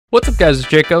What's up guys, it's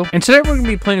Jaco, and today we're going to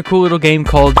be playing a cool little game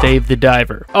called Dave the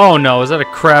Diver. Oh no, is that a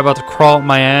crab about to crawl up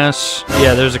my ass?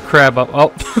 Yeah, there's a crab up.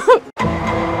 Oh.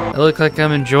 I look like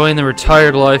I'm enjoying the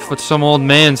retired life, but some old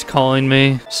man's calling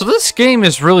me. So this game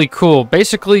is really cool.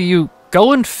 Basically, you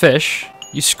go and fish,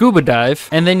 you scuba dive,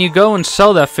 and then you go and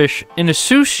sell that fish in a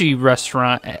sushi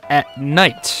restaurant at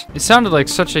night. It sounded like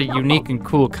such a unique and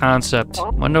cool concept.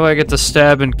 When do I get to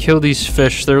stab and kill these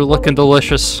fish? They're looking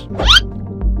delicious.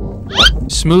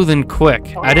 Smooth and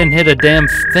quick. I didn't hit a damn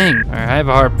thing. Alright, I have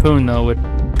a harpoon though.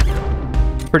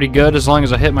 It's pretty good as long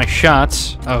as I hit my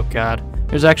shots. Oh god.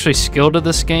 There's actually skill to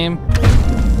this game.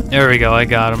 There we go, I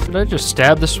got him. Did I just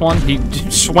stab this one? He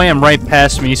swam right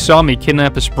past me. He saw me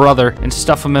kidnap his brother and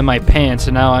stuff him in my pants,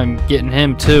 and now I'm getting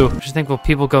him too. Do you think, will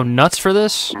people go nuts for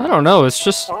this? I don't know, it's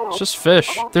just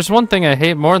fish. There's one thing I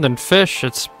hate more than fish,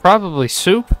 it's probably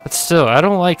soup. But still, I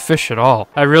don't like fish at all.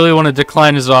 I really want to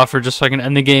decline his offer just so I can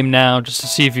end the game now, just to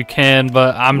see if you can,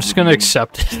 but I'm just gonna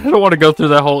accept it. I don't want to go through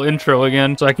that whole intro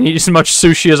again, so I can eat as much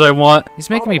sushi as I want. He's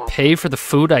making me pay for the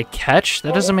food I catch?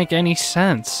 That doesn't make any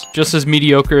sense. Just as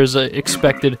mediocre as I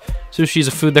expected. Sushi is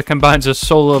a food that combines a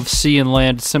soul of sea and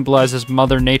land. It symbolizes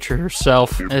Mother Nature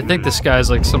herself. I think this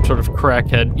guy's like some sort of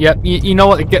crackhead. Yep, you know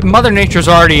what? Mother Nature's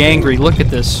already angry. Look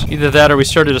at this. Either that or we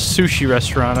started a sushi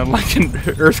restaurant. I'm like an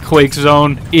earthquake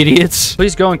zone. Idiots.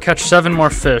 Please go and catch 7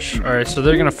 more fish. Alright, so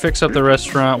they're gonna fix up the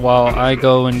restaurant while I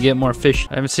go and get more fish.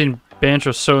 I haven't seen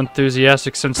Banjo so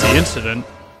enthusiastic since the incident.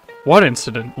 What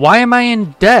incident? Why am I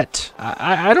in debt?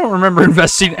 I don't remember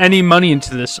investing any money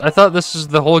into this. I thought this is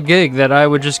the whole gig, that I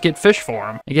would just get fish for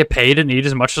him. I get paid and eat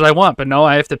as much as I want, but no,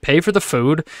 I have to pay for the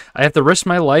food. I have to risk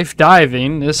my life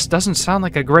diving. This doesn't sound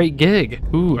like a great gig.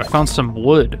 Ooh, I found some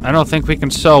wood. I don't think we can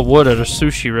sell wood at a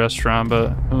sushi restaurant,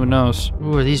 but who knows?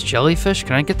 Ooh, are these jellyfish?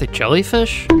 Can I get the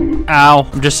jellyfish? Ow,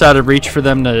 I'm just out of reach for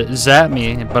them to zap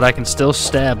me, but I can still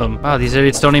stab them. Wow, these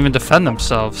idiots don't even defend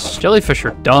themselves. Jellyfish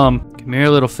are dumb. Come here,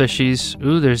 little fishies.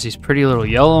 Ooh, there's these pretty little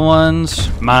yellow ones.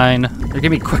 Mine. They're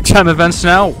giving me quick time events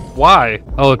now? Why?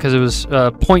 Oh, because it was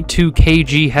 0.2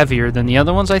 kg heavier than the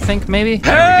other ones, I think, maybe?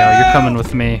 There we go, you're coming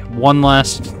with me. One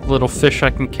last little fish I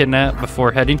can kidnap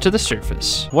before heading to the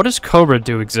surface. What does Cobra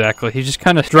do exactly? He just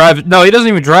kind of drives... No, he doesn't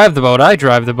even drive the boat. I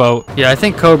drive the boat. Yeah, I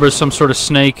think Cobra's some sort of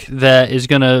snake that is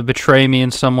gonna betray me in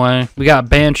some way. We got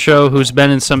Bancho, who's been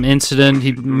in some incident.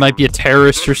 He might be a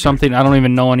terrorist or something. I don't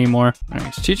even know anymore.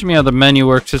 Alright, he's teaching me how the menu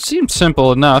works. It seems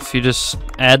simple enough. You just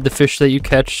add the fish that you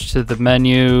catch to the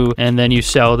menu, and then you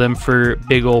sell them for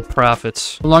big old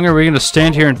profits. How long are we gonna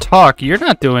stand here and talk? You're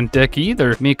not doing dick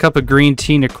either. Give me a cup of green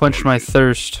tea to quench my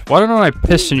thirst. Why don't I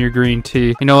piss in your green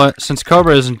tea? You know what? Since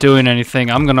Cobra isn't doing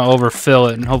anything, I'm gonna overfill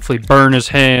it and hopefully burn his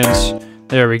hands.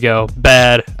 There we go.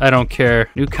 Bad. I don't care.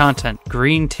 New content.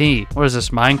 Green tea. What is this,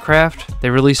 Minecraft? They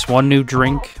release one new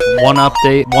drink, one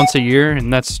update once a year,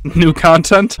 and that's new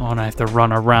content? Oh, and I have to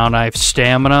run around. I have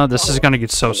stamina. This is gonna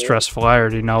get so stressful. I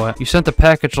already know it. You sent the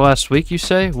package last week, you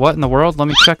say? What in the world? Let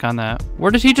me check on that.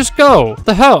 Where did he just go? What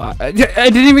the hell? I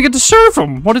didn't even get to serve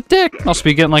him. What a dick. Must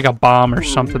be getting like a bomb or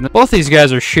something. Both these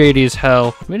guys are shady as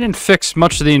hell. We didn't fix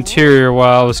much of the interior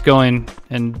while I was going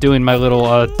and doing my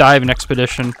little diving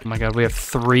expedition. Oh my god, we have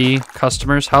 3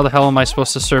 customers. How the hell am I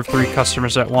supposed to serve 3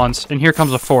 customers at once? And here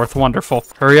comes a 4th. Wonderful.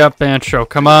 Hurry up, Bancho.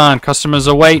 Come on. Customers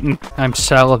are waiting. I'm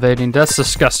salivating. That's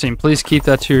disgusting. Please keep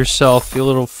that to yourself, you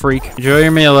little freak. Enjoy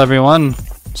your meal, everyone.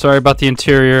 Sorry about the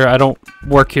interior. I don't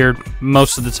work here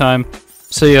most of the time.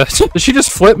 See ya. Did she just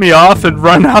flip me off and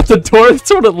run out the door? That's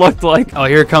what it looked like. Oh,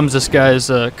 here comes this guy's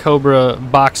Cobra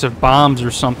box of bombs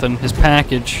or something. His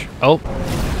package. Oh.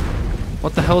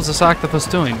 What the hell is this octopus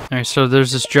doing? Alright, so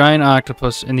there's this giant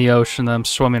octopus in the ocean that I'm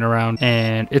swimming around,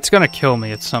 and it's gonna kill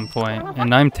me at some point,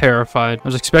 and I'm terrified. I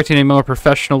was expecting a more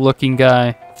professional looking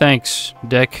guy. Thanks,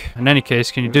 Dick. In any case,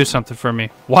 can you do something for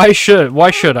me? Why should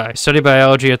I? Study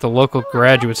biology at the local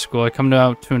graduate school. I come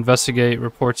out to investigate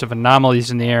reports of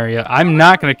anomalies in the area. I'm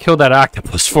not gonna kill that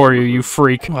octopus for you, you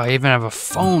freak. Oh, I even have a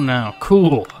phone now.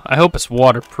 Cool. I hope it's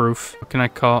waterproof. What can I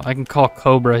call? I can call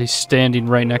Cobra. He's standing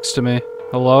right next to me.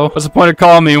 Hello? What's the point of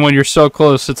calling me when you're so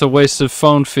close? It's a waste of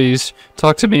phone fees.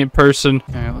 Talk to me in person.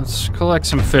 Alright, let's collect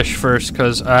some fish first,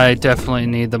 because I definitely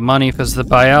need the money, because the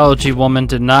biology woman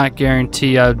did not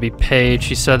guarantee I would be paid.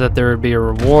 She said that there would be a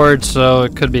reward, so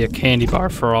it could be a candy bar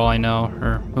for all I know,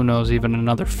 or who knows, even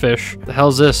another fish. The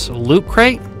hell's this? A loot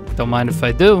crate? Don't mind if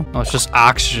I do. Oh, it's just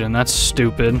oxygen. That's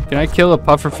stupid. Can I kill a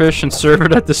pufferfish and serve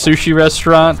it at the sushi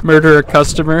restaurant? Murder a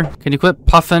customer? Can you quit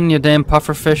puffing, you damn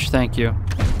pufferfish? Thank you.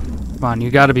 Come on,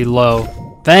 you gotta be low.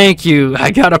 Thank you.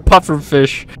 I got a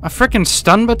pufferfish. A frickin'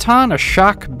 stun baton? A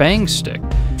shock bang stick.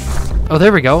 Oh,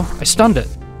 there we go. I stunned it.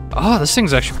 Oh, this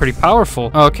thing's actually pretty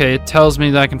powerful. Okay, it tells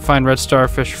me that I can find red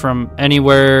starfish from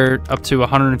anywhere up to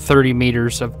 130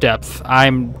 meters of depth.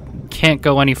 Can't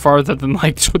go any farther than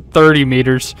like 30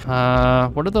 meters.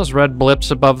 What are those red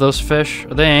blips above those fish?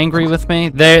 Are they angry with me?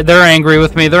 They're angry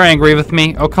with me. They're angry with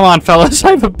me. Oh, come on, fellas.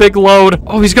 I have a big load.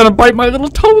 Oh, he's gonna bite my little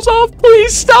toes off.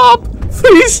 Please stop.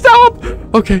 Please stop.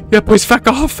 Okay, yeah, please feck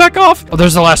off, feck off. Oh,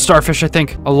 there's the last starfish, I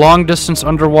think. A long distance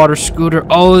underwater scooter.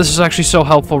 Oh, this is actually so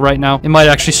helpful right now. It might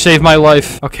actually save my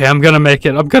life. Okay, I'm gonna make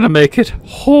it. I'm gonna make it.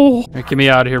 Oh, right, get me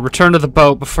out of here. Return to the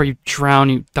boat before you drown,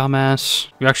 you dumbass.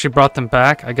 You actually brought them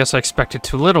back? I guess I expected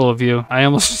too little of you. I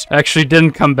almost actually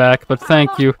didn't come back, but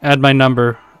thank you. Add my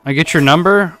number. I get your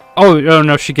number? Oh,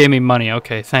 no, she gave me money.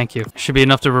 Okay, thank you. Should be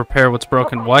enough to repair what's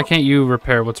broken. Why can't you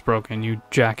repair what's broken, you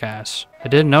jackass? I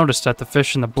did notice that the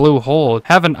fish in the blue hole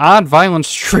have an odd violent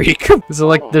streak. Is it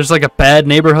like there's like a bad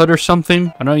neighborhood or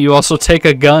something? I know you also take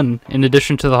a gun in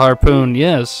addition to the harpoon.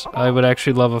 Yes, I would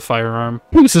actually love a firearm.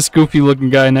 Who's this goofy looking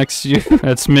guy next to you?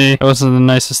 That's me. That wasn't the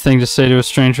nicest thing to say to a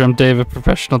stranger. I'm Dave, a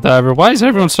professional diver. Why is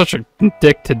everyone such a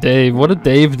dick to Dave? What did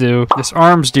Dave do? This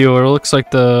arms dealer looks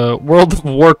like the World of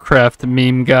Warcraft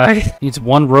meme guy. Needs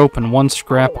one rope and one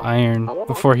scrap iron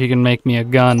before he can make me a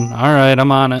gun. Alright,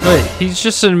 I'm on it. Wait, he's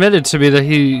just admitted to me that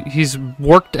he's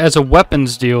worked as a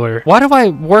weapons dealer. Why do I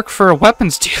work for a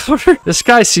weapons dealer? This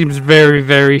guy seems very,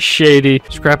 very shady.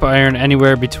 Scrap iron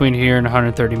anywhere between here and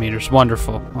 130 meters.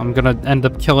 Wonderful. I'm gonna end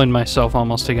up killing myself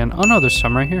almost again. Oh no, there's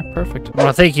some right here. Perfect. Well,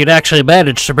 I think you'd actually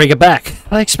managed to bring it back.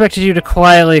 I expected you to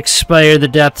quietly expire the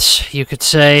depths, you could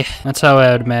say. That's how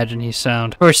I would imagine you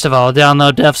sound. First of all,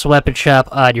 download Def's weapon shop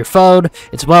on your phone.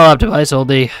 It's well optimized,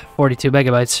 only 42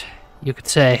 megabytes. You could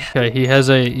say. Okay, he has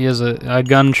a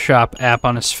gun shop app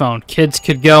on his phone. Kids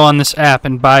could go on this app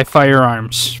and buy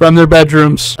firearms from their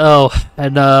bedrooms. Oh,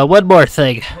 and one more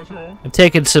thing. I've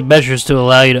taken some measures to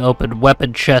allow you to open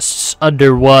weapon chests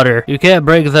underwater. You can't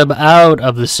bring them out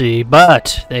of the sea,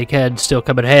 but they can still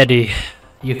come in handy,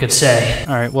 you could say.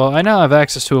 Alright, well, I now have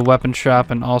access to a weapon shop,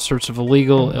 and all sorts of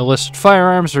illegal, illicit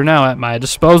firearms are now at my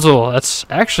disposal. That's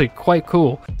actually quite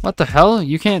cool. What the hell?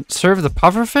 You can't serve the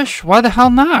pufferfish? Why the hell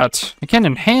not? I can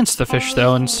enhance the fish,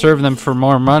 though, and serve them for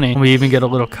more money. We even get a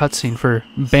little cutscene for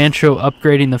Bancho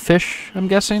upgrading the fish, I'm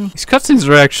guessing. These cutscenes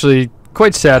are actually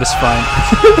quite satisfying.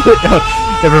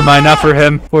 Never mind, not for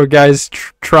him. Poor guy's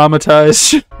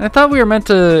traumatized. I thought we were meant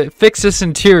to fix this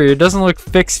interior. It doesn't look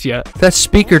fixed yet. If that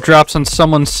speaker drops on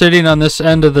someone sitting on this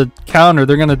end of the counter,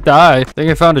 they're gonna die. I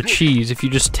think I found a cheese. If you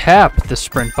just tap the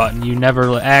sprint button, you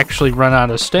never actually run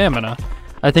out of stamina.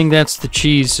 I think that's the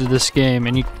cheese of this game,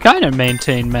 and you kind of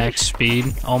maintain max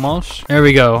speed, almost. There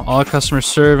we go. All customers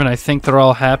serve, and I think they're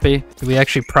all happy. Did we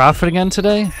actually profit again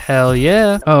today? Hell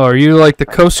yeah. Oh, are you like the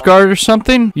Coast Guard or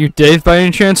something? You Dave by any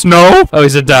chance? No? Oh,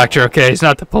 he's a doctor. Okay, he's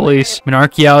not the police. I'm an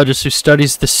archaeologist who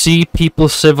studies the Sea People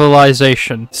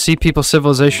Civilization. Sea People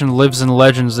Civilization lives in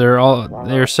legends.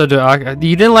 They're said to...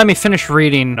 You didn't let me finish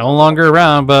reading. No longer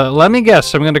around, but let me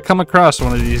guess. I'm going to come across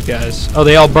one of these guys. Oh,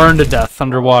 they all burn to death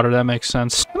underwater. That makes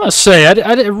sense. I must say,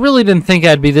 I really didn't think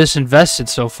I'd be this invested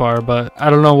so far, but I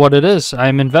don't know what it is.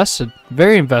 I'm invested.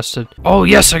 Very invested. Oh,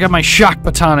 yes, I got my shock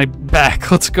baton back.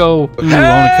 Let's go. Ooh,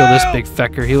 I want to kill this big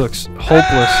fecker. He looks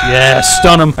hopeless. Yeah,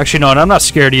 stun him. Actually, no, I'm not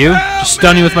scared of you. Just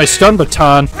stun you with my stun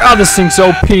baton. God, this thing's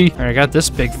OP. All right, I got this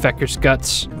big fecker's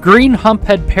guts. Green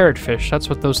humphead parrotfish. That's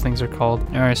what those things are called.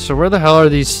 All right, so where the hell are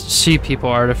these sea people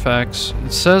artifacts?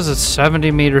 It says it's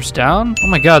 70 meters down. Oh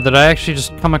my God, did I actually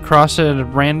just come across it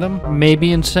at random?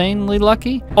 Maybe insanely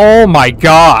lucky? Oh my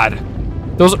God.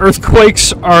 Those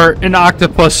earthquakes are an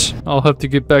octopus. I'll have to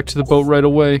get back to the boat right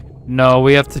away. No,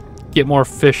 we have to get more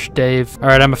fish, Dave. All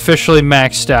right, I'm officially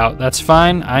maxed out. That's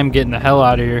fine. I'm getting the hell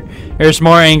out of here. There's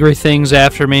more angry things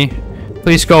after me.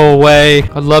 Please go away.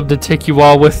 I'd love to take you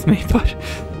all with me, but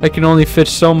I can only fit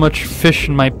so much fish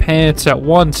in my pants at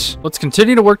once. Let's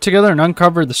continue to work together and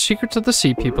uncover the secrets of the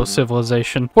Sea People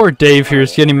civilization. Poor Dave here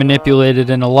is getting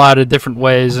manipulated in a lot of different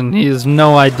ways, and he has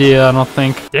no idea, I don't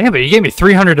think. Damn, but he gave me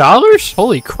 $300?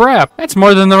 Holy crap. That's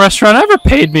more than the restaurant ever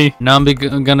paid me. Now I'm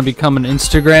gonna become an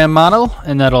Instagram model,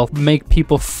 and that'll make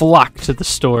people flock to the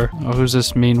store. Oh, who's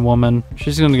this mean woman?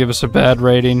 She's gonna give us a bad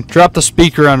rating. Drop the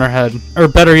speaker on her head. Or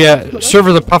better yet, serve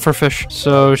her the pufferfish.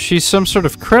 So she's some sort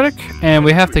of critic, and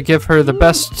we have to give her the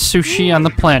best sushi on the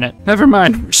planet. Never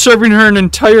mind, we're serving her an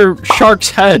entire shark's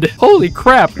head. Holy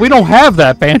crap, we don't have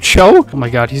that, Bancho. Oh my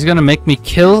God, he's gonna make me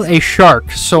kill a shark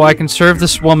so I can serve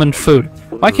this woman food.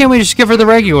 Why can't we just give her the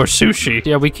regular sushi?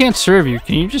 Yeah, we can't serve you.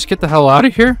 Can you just get the hell out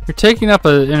of here? You're taking up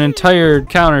an entire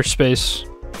counter space.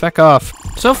 Feck off.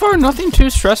 So far, nothing too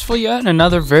stressful yet, and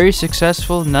another very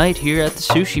successful night here at the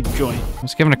sushi joint. I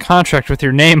was given a contract with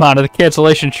your name on it. The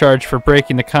cancellation charge for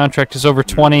breaking the contract is over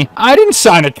 20. I didn't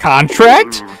sign a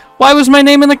contract! Why was my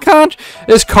name in the contract?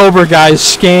 This Cobra guy is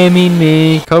scamming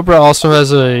me. Cobra also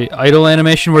has a idle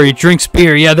animation where he drinks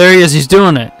beer. Yeah, there he is. He's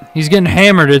doing it. He's getting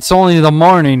hammered. It's only the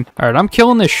morning. All right, I'm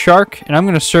killing this shark, and I'm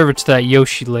going to serve it to that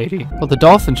Yoshi lady. Well, the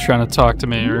dolphin's trying to talk to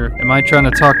me, or am I trying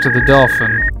to talk to the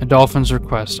dolphin? A dolphin's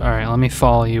request. All right, let me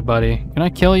follow you, buddy. Can I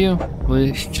kill you?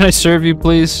 Can I serve you,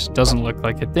 please? Doesn't look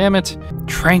like it. Damn it.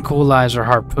 Tranquilizer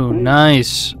harpoon.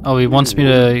 Nice. Oh, he wants me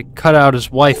to cut out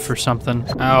his wife or something.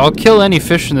 I'll kill any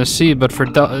fish in the sea, but for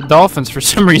dolphins, for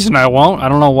some reason, I won't. I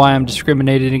don't know why I'm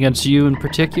discriminating against you in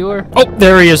particular. Oh,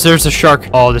 there he is. There's the shark.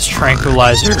 Oh, this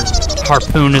tranquilizer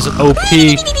harpoon is OP.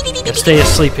 Yeah, stay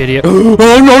asleep, idiot. Oh,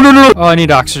 no. Oh, I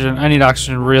need oxygen. I need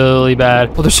oxygen really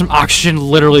bad. Well, there's some oxygen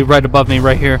literally right above me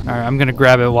right here. All right, I'm going to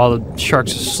grab it while the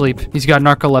shark's asleep. He's got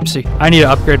narcolepsy. I need to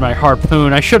upgrade my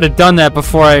harpoon. I should have done that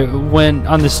before I went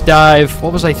on this dive.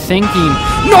 What was I thinking?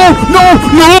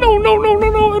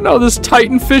 No, this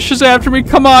titan fish is after me.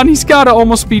 Come on, he's got to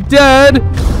almost be dead.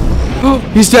 Oh,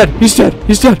 he's dead.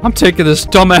 I'm taking this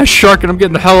dumbass shark and I'm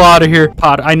getting the hell out of here.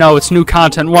 Pod, I know, it's new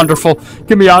content. Wonderful.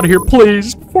 Get me out of here,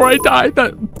 please, before I die.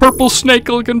 That purple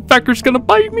snake-looking fecker's gonna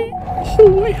bite me.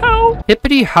 Holy hell.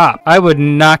 Hippity hop. I would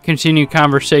not continue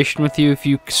conversation with you if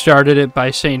you started it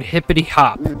by saying hippity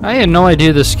hop. I had no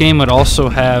idea this game would also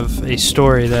have a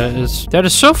story that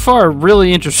is so far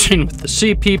really interesting with the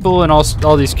sea people and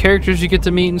all these characters you get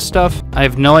to meet and stuff. I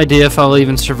have no idea if I'll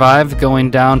even survive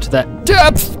going down to that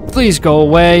depth. Please go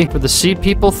away for the sea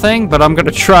people thing, but I'm gonna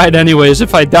try it anyways.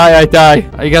 If I die, I die.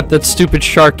 I got that stupid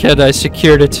shark head. I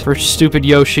secured it for stupid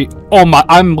Yoshi. Oh my,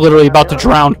 I'm literally about to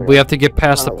drown. We have to get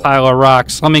past the pile of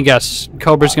rocks. Let me guess.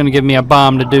 Cobra's gonna give me a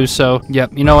bomb to do so.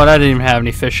 Yep, you know what? I didn't even have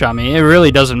any fish on me. It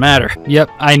really doesn't matter. Yep,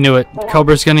 I knew it.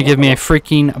 Cobra's gonna give me a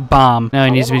freaking bomb. Now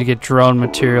he needs me to get drone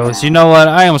materials. You know what?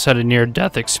 I almost had a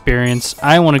near-death experience.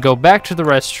 I want to go back to the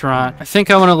restaurant. I think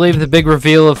I want to leave the big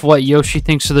reveal of what Yoshi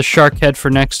thinks of the shark head for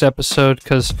next episode,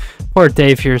 because poor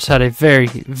Dave here has had a very,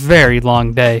 very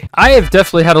long day. I have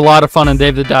definitely had a lot of fun in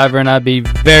Dave the Diver, and I'd be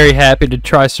very happy to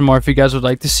try some more if you guys would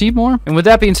like to see more. And with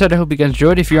that being said, I hope you guys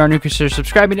enjoyed. If you are new, consider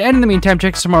subscribing. And in the meantime,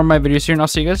 check some more of my videos here, and I'll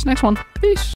see you guys next one. Peace.